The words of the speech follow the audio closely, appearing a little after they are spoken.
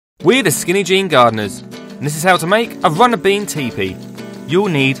We're the Skinny Jean Gardeners, and this is how to make a runner bean teepee. You'll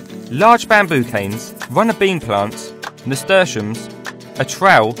need large bamboo canes, runner bean plants, nasturtiums, a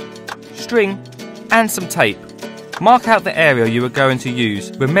trowel, string and some tape. Mark out the area you are going to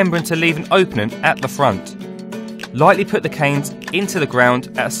use, remembering to leave an opening at the front. Lightly put the canes into the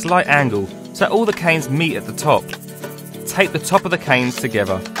ground at a slight angle so all the canes meet at the top. Tape the top of the canes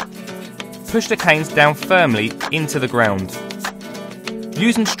together. Push the canes down firmly into the ground.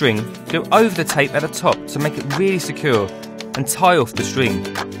 Using string, go over the tape at the top to make it really secure and tie off the string.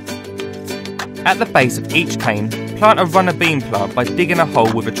 At the base of each cane, plant a runner bean plant by digging a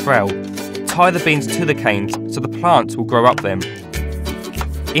hole with a trowel. Tie the beans to the canes so the plants will grow up them.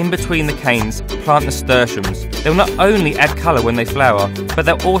 In between the canes, plant nasturtiums. They'll not only add colour when they flower, but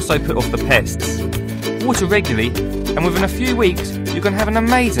they'll also put off the pests. Water regularly, and within a few weeks, you're going to have an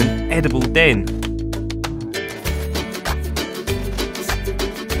amazing edible den.